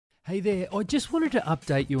Hey there, I just wanted to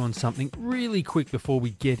update you on something really quick before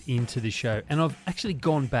we get into the show. And I've actually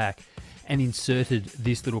gone back and inserted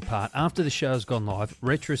this little part after the show's gone live,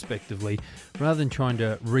 retrospectively, rather than trying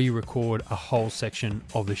to re-record a whole section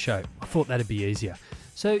of the show. I thought that'd be easier.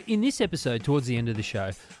 So in this episode, towards the end of the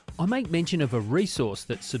show, I make mention of a resource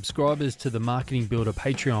that subscribers to the Marketing Builder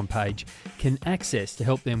Patreon page can access to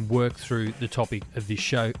help them work through the topic of this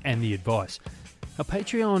show and the advice. Now,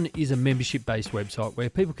 Patreon is a membership-based website where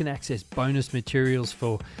people can access bonus materials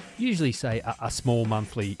for usually, say, a small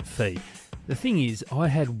monthly fee. The thing is, I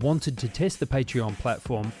had wanted to test the Patreon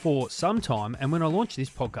platform for some time, and when I launched this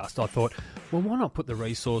podcast, I thought, well, why not put the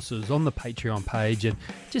resources on the Patreon page and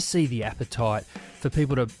just see the appetite for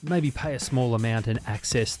people to maybe pay a small amount and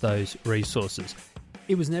access those resources.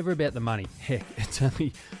 It was never about the money. Heck, it's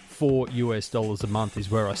only $4 a month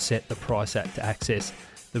is where I set the price at to access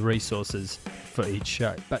the resources for each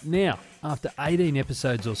show. But now, after 18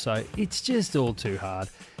 episodes or so, it's just all too hard.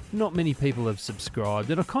 Not many people have subscribed,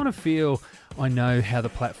 and I kind of feel I know how the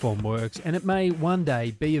platform works, and it may one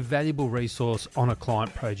day be a valuable resource on a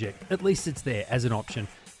client project. At least it's there as an option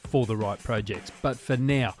for the right projects. But for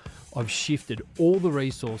now, I've shifted all the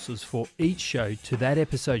resources for each show to that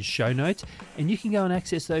episode's show notes, and you can go and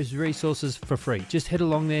access those resources for free. Just head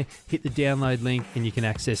along there, hit the download link, and you can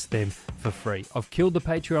access them for free. I've killed the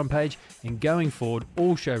Patreon page, and going forward,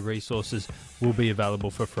 all show resources will be available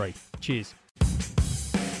for free. Cheers.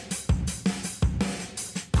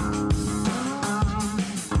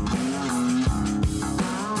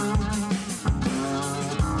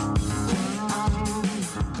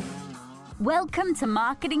 Welcome to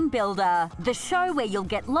Marketing Builder, the show where you'll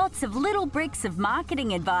get lots of little bricks of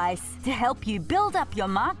marketing advice to help you build up your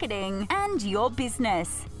marketing and your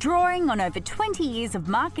business. Drawing on over 20 years of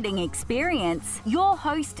marketing experience, your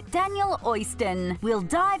host Daniel Oyston will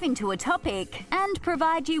dive into a topic and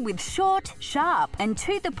provide you with short, sharp, and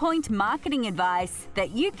to-the-point marketing advice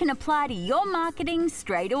that you can apply to your marketing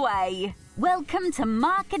straight away. Welcome to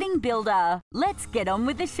Marketing Builder. Let's get on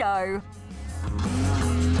with the show.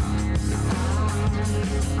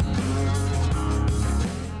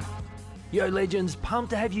 Yo legends, pumped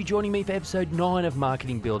to have you joining me for episode 9 of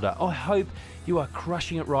Marketing Builder. I hope you are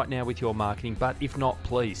crushing it right now with your marketing, but if not,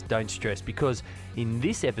 please don't stress, because in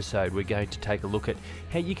this episode we're going to take a look at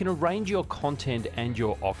how you can arrange your content and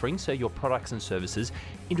your offerings, so your products and services,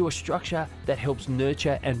 into a structure that helps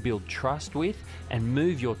nurture and build trust with and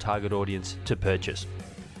move your target audience to purchase.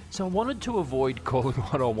 So I wanted to avoid calling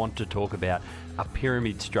what I want to talk about a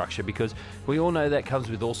pyramid structure, because we all know that comes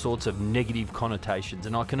with all sorts of negative connotations,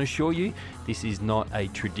 and I can assure you this is not a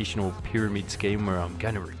traditional pyramid scheme where I'm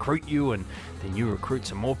going to recruit you and then you recruit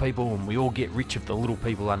some more people and we all get rich of the little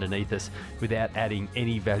people underneath us without adding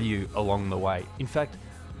any value along the way. In fact,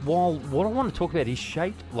 while what I want to talk about is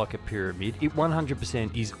shaped like a pyramid, it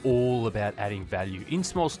 100% is all about adding value in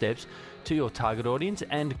small steps to your target audience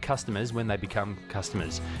and customers when they become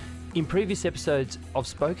customers. In previous episodes, I've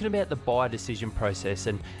spoken about the buyer decision process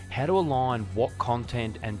and how to align what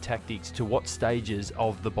content and tactics to what stages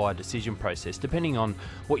of the buyer decision process, depending on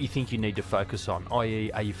what you think you need to focus on, i.e.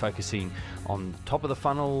 are you focusing on top of the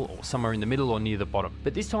funnel or somewhere in the middle or near the bottom.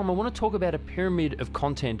 But this time I want to talk about a pyramid of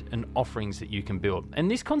content and offerings that you can build. And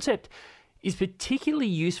this concept is particularly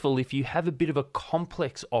useful if you have a bit of a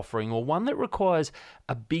complex offering or one that requires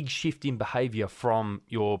a big shift in behavior from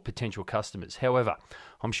your potential customers. However,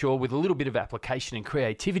 I'm sure with a little bit of application and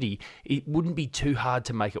creativity, it wouldn't be too hard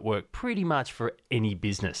to make it work pretty much for any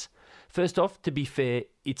business. First off, to be fair,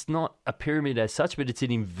 it's not a pyramid as such, but it's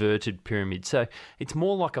an inverted pyramid. So it's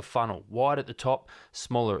more like a funnel, wide at the top,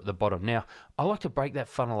 smaller at the bottom. Now, I like to break that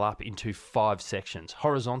funnel up into 5 sections,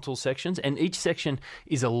 horizontal sections, and each section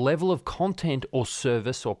is a level of content or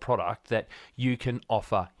service or product that you can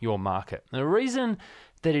offer your market. Now, the reason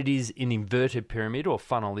that it is an inverted pyramid or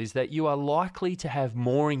funnel is that you are likely to have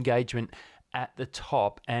more engagement at the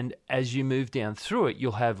top, and as you move down through it,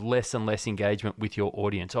 you'll have less and less engagement with your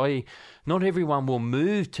audience, i.e. not everyone will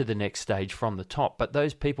move to the next stage from the top, but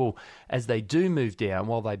those people, as they do move down,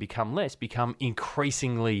 while they become less, become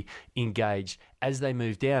increasingly engaged as they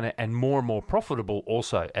move down and more profitable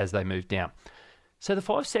also as they move down. So the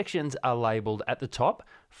 5 sections are labeled at the top: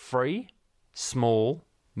 free, small,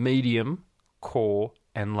 medium, core,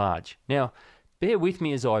 and large. Now, bear with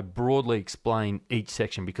me as I broadly explain each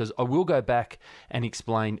section, because I will go back and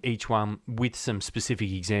explain each one with some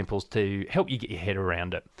specific examples to help you get your head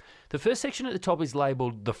around it. The first section at the top is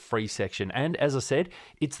labeled the free section, and as I said,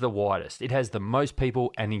 it's the widest. It has the most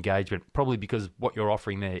people and engagement, probably because what you're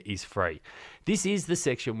offering there is free. This is the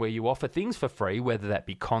section where you offer things for free, whether that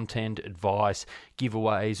be content, advice,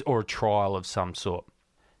 giveaways, or a trial of some sort.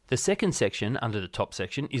 The second section under the top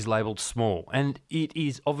section is labelled small, and it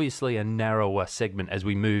is obviously a narrower segment as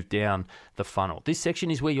we move down the funnel. This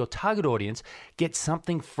section is where your target audience gets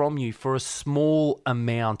something from you for a small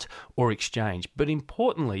amount or exchange, but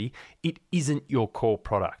importantly, it isn't your core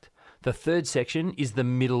product. The third section is the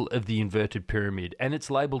middle of the inverted pyramid, and it's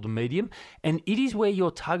labelled medium, and it is where your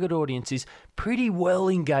target audience is pretty well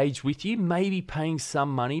engaged with you, maybe paying some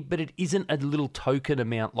money, but it isn't a little token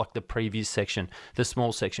amount like the previous section, the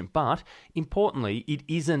small section. But importantly, it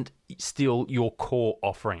isn't still your core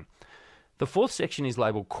offering. The fourth section is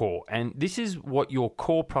labelled core, and this is what your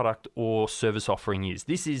core product or service offering is.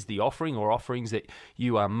 This is the offering or offerings that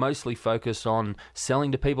you are mostly focused on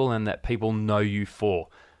selling to people and that people know you for.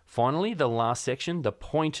 Finally, the last section, the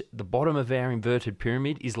bottom of our inverted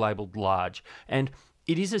pyramid, is labelled large, and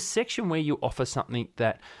it is a section where you offer something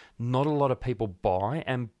that not a lot of people buy,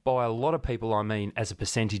 and by a lot of people I mean as a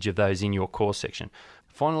percentage of those in your core section.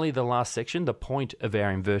 Finally, the last section, the point of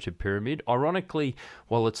our inverted pyramid, ironically,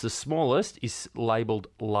 while it's the smallest, is labelled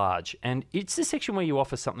large. And it's the section where you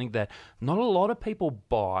offer something that not a lot of people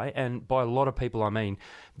buy, and by a lot of people I mean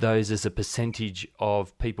those as a percentage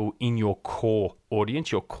of people in your core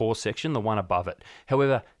audience, your core section, the one above it.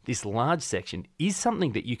 However, this large section is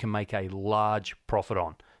something that you can make a large profit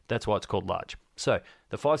on. That's why it's called large. So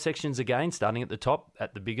the 5 sections again, starting at the top,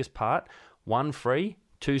 at the biggest part: 1 free,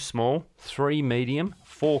 2 small, 3 medium,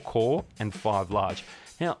 4 core, and 5 large.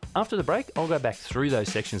 Now, after the break, I'll go back through those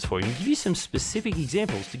sections for you and give you some specific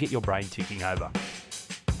examples to get your brain ticking over.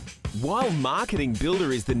 While Marketing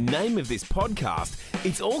Builder is the name of this podcast,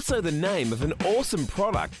 it's also the name of an awesome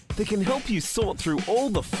product that can help you sort through all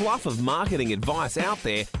the fluff of marketing advice out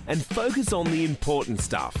there and focus on the important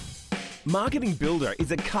stuff. Marketing Builder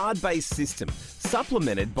is a card-based system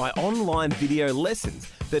supplemented by online video lessons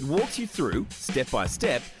that walks you through, step by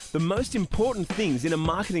step, the most important things in a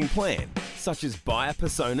marketing plan, such as buyer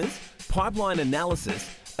personas, pipeline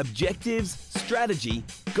analysis, objectives, strategy,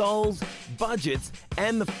 goals, budgets,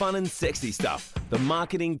 and the fun and sexy stuff, the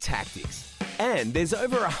marketing tactics. And there's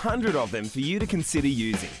over 100 of them for you to consider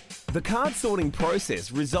using. The card sorting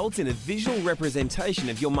process results in a visual representation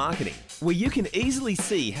of your marketing, where you can easily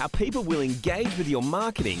see how people will engage with your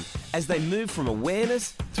marketing as they move from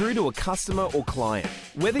awareness through to a customer or client.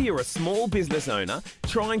 Whether you're a small business owner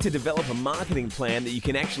trying to develop a marketing plan that you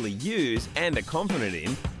can actually use and are confident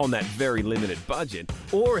in on that very limited budget,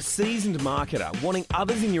 or a seasoned marketer wanting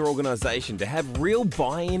others in your organization to have real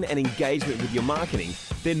buy-in and engagement with your marketing,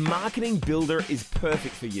 then Marketing Builder is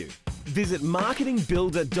perfect for you. Visit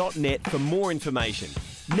marketingbuilder.net for more information.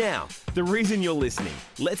 Now, the reason you're listening.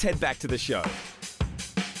 Let's head back to the show.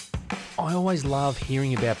 I always love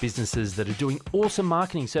hearing about businesses that are doing awesome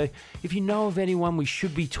marketing. So if you know of anyone we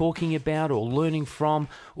should be talking about or learning from,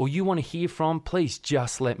 or you want to hear from, please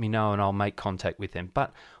just let me know and I'll make contact with them.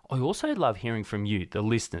 But I also love hearing from you, the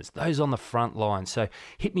listeners, those on the front line. So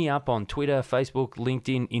hit me up on Twitter, Facebook,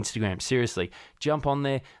 LinkedIn, Instagram. Seriously, jump on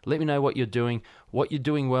there. Let me know what you're doing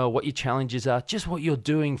well, what your challenges are, just what you're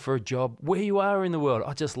doing for a job, where you are in the world.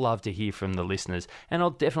 I just love to hear from the listeners, and I'll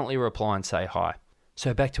definitely reply and say hi.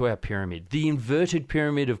 So back to our pyramid, the inverted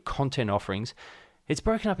pyramid of content offerings. It's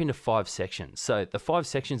broken up into 5 sections. So the 5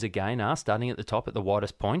 sections again are, starting at the top at the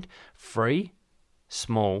widest point: free,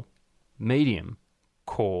 small, medium,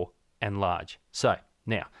 core, and large. So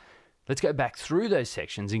now let's go back through those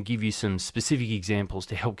sections and give you some specific examples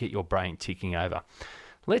to help get your brain ticking over.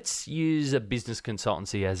 Let's use a business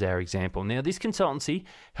consultancy as our example. Now, this consultancy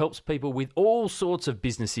helps people with all sorts of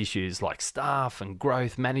business issues like staff and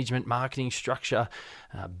growth, management, marketing, structure,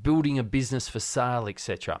 building a business for sale,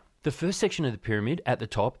 etc. The first section of the pyramid at the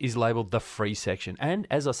top is labelled the free section, and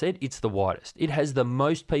as I said, it's the widest. It has the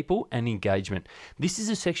most people and engagement. This is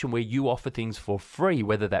a section where you offer things for free,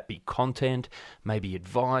 whether that be content, maybe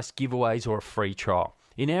advice, giveaways, or a free trial.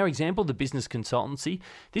 In our example, the business consultancy,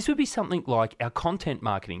 this would be something like our content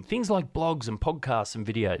marketing, things like blogs and podcasts and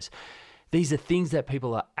videos. These are things that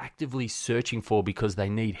people are actively searching for because they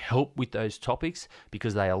need help with those topics,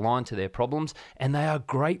 because they align to their problems, and they are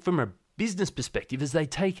great from a business perspective as they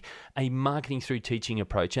take a marketing through teaching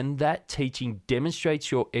approach, and that teaching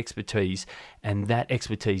demonstrates your expertise, and that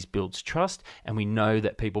expertise builds trust, and we know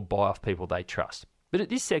that people buy off people they trust. But at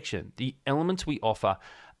this section, the elements we offer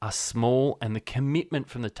are small, and the commitment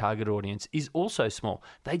from the target audience is also small.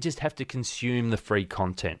 They just have to consume the free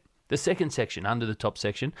content. The second section, under the top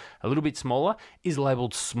section, a little bit smaller, is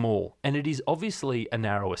labelled small, and it is obviously a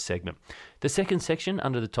narrower segment. The second section,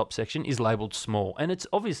 under the top section, is labelled small, and it's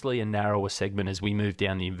obviously a narrower segment as we move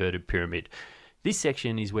down the inverted pyramid. This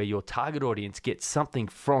section is where your target audience gets something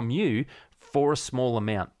from you for a small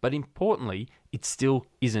amount, but importantly, it still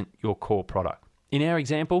isn't your core product. In our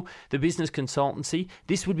example, the business consultancy,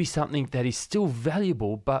 this would be something that is still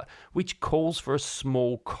valuable, but which calls for a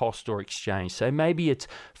small cost or exchange. So maybe it's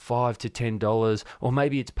 $5 to $10, or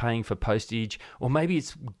maybe it's paying for postage, or maybe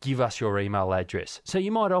it's give us your email address. So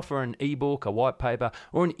you might offer an ebook, a white paper,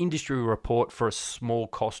 or an industry report for a small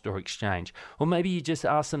cost or exchange. Or maybe you just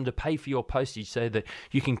ask them to pay for your postage so that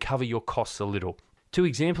you can cover your costs a little. Two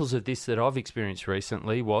examples of this that I've experienced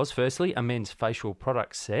recently was, firstly, a men's facial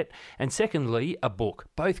product set, and secondly, a book.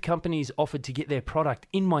 Both companies offered to get their product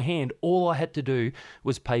in my hand. All I had to do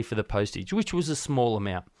was pay for the postage, which was a small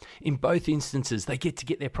amount. In both instances, they get to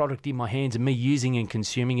get their product in my hands and me using and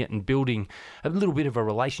consuming it and building a little bit of a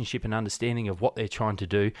relationship and understanding of what they're trying to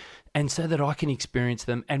do, and so that I can experience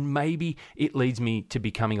them, and maybe it leads me to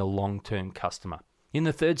becoming a long-term customer. In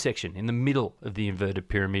the third section, in the middle of the inverted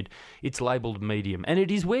pyramid, it's labelled medium, and it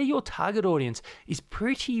is where your target audience is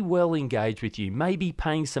pretty well engaged with you, maybe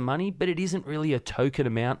paying some money, but it isn't really a token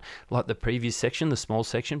amount like the previous section, the small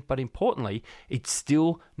section, but importantly, it's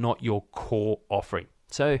still not your core offering.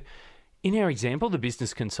 So, in our example, the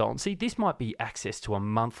business consultancy, this might be access to a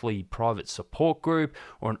monthly private support group,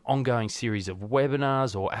 or an ongoing series of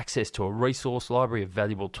webinars, or access to a resource library of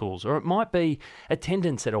valuable tools. Or it might be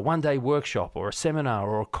attendance at a one-day workshop or a seminar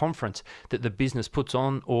or a conference that the business puts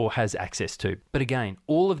on or has access to. But again,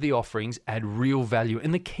 all of the offerings add real value.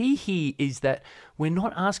 And the key here is that we're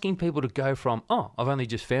not asking people to go from, oh, I've only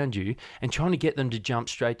just found you, and trying to get them to jump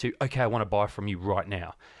straight to, okay, I want to buy from you right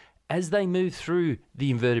now. As they move through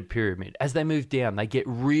the inverted pyramid, as they move down, they get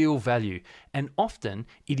real value. And often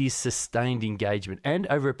it is sustained engagement. And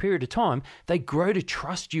over a period of time, they grow to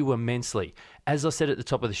trust you immensely. As I said at the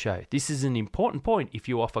top of the show, this is an important point if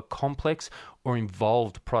you offer complex or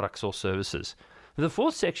involved products or services. The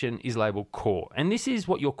fourth section is labeled core, and this is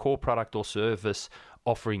what your core product or service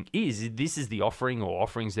offering is. This is the offering or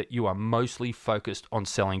offerings that you are mostly focused on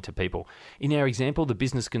selling to people. In our example, the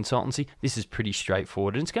business consultancy, this is pretty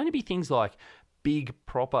straightforward, and it's going to be things like big,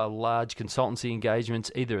 proper, large consultancy engagements,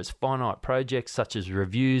 either as finite projects such as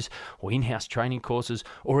reviews or in-house training courses,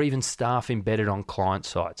 or even staff embedded on client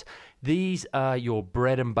sites. These are your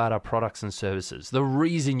bread and butter products and services, the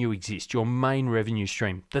reason you exist, your main revenue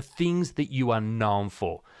stream, the things that you are known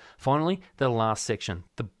for. Finally, the last section,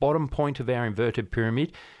 the bottom point of our inverted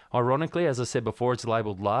pyramid. Ironically, as I said before, it's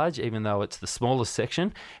labelled large, even though it's the smallest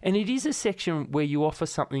section. And it is a section where you offer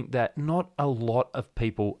something that not a lot of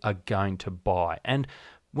people are going to buy. And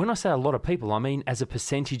when I say a lot of people, I mean as a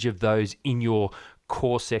percentage of those in your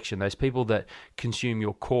core section, those people that consume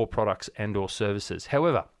your core products and or services.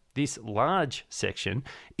 However, this large section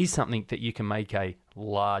is something that you can make a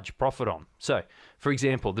large profit on. So, for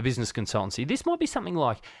example, the business consultancy, this might be something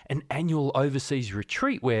like an annual overseas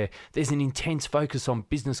retreat where there's an intense focus on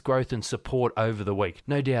business growth and support over the week.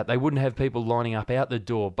 No doubt they wouldn't have people lining up out the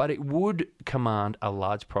door, but it would command a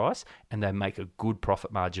large price and they make a good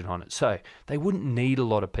profit margin on it. So, they wouldn't need a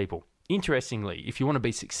lot of people. Interestingly, if you want to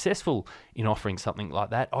be successful in offering something like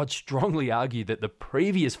that, I'd strongly argue that the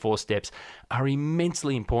previous 4 steps are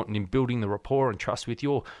immensely important in building the rapport and trust with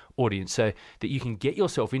your audience so that you can get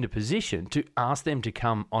yourself into position to ask them to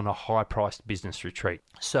come on a high-priced business retreat.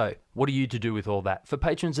 So, what are you to do with all that? For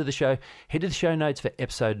patrons of the show, head to the show notes for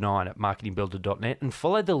episode 9 at marketingbuilder.net and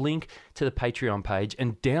follow the link to the Patreon page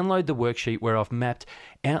and download the worksheet where I've mapped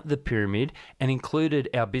out the pyramid and included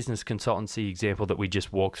our business consultancy example that we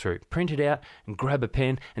just walked through. Print it out and grab a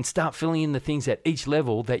pen and start filling in the things at each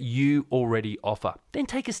level that you already offer. Then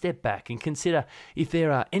take a step back and consider if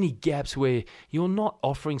there are any gaps where you're not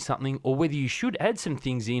offering something or whether you should add some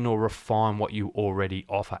things in or refine what you already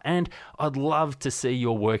offer. And I'd love to see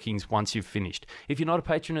your workings once you've finished. If you're not a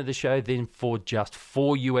patron of the show, then for just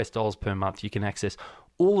 $4 per month, you can access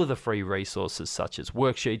all of the free resources such as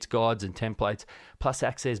worksheets, guides and templates, plus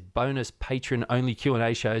access bonus patron-only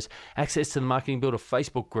Q&A shows, access to the Marketing Builder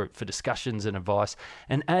Facebook group for discussions and advice,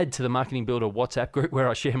 and add to the Marketing Builder WhatsApp group where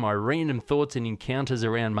I share my random thoughts and encounters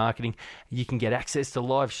around marketing. You can get access to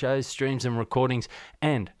live shows, streams and recordings,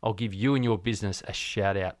 and I'll give you and your business a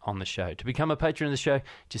shout out on the show. To become a patron of the show,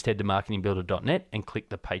 just head to marketingbuilder.net and click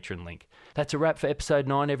the patron link. That's a wrap for episode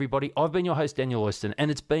 9, everybody. I've been your host, Daniel Oyston,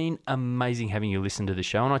 and it's been amazing having you listen to the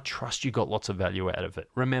show, and I trust you got lots of value out of it.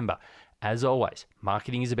 Remember, as always,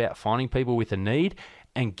 marketing is about finding people with a need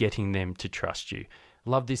and getting them to trust you.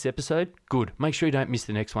 Love this episode? Good. Make sure you don't miss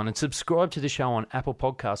the next one and subscribe to the show on Apple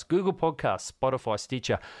Podcasts, Google Podcasts, Spotify,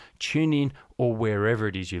 Stitcher, TuneIn, or wherever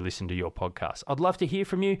it is you listen to your podcasts. I'd love to hear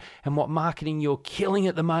from you and what marketing you're killing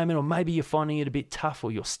at the moment, or maybe you're finding it a bit tough,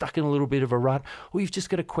 or you're stuck in a little bit of a rut, or you've just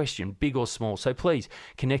got a question, big or small. So please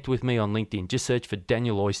connect with me on LinkedIn. Just search for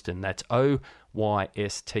Daniel Oyston. That's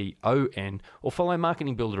Oyston, or follow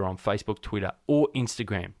Marketing Builder on Facebook, Twitter, or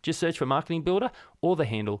Instagram. Just search for Marketing Builder or the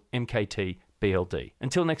handle MKTBLD.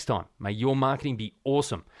 Until next time, may your marketing be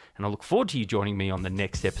awesome, and I look forward to you joining me on the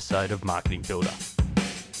next episode of Marketing Builder.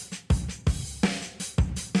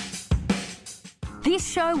 This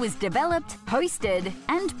show was developed, hosted,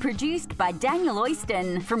 and produced by Daniel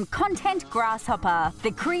Oyston from Content Grasshopper,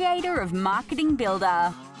 the creator of Marketing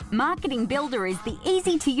Builder. Marketing Builder is the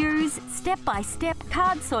easy-to-use, step-by-step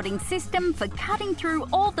card sorting system for cutting through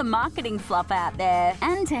all the marketing fluff out there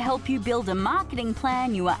and to help you build a marketing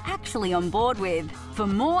plan you are actually on board with. For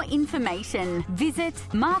more information, visit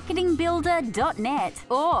marketingbuilder.net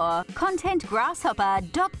or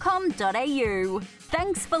contentgrasshopper.com.au.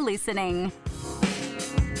 Thanks for listening.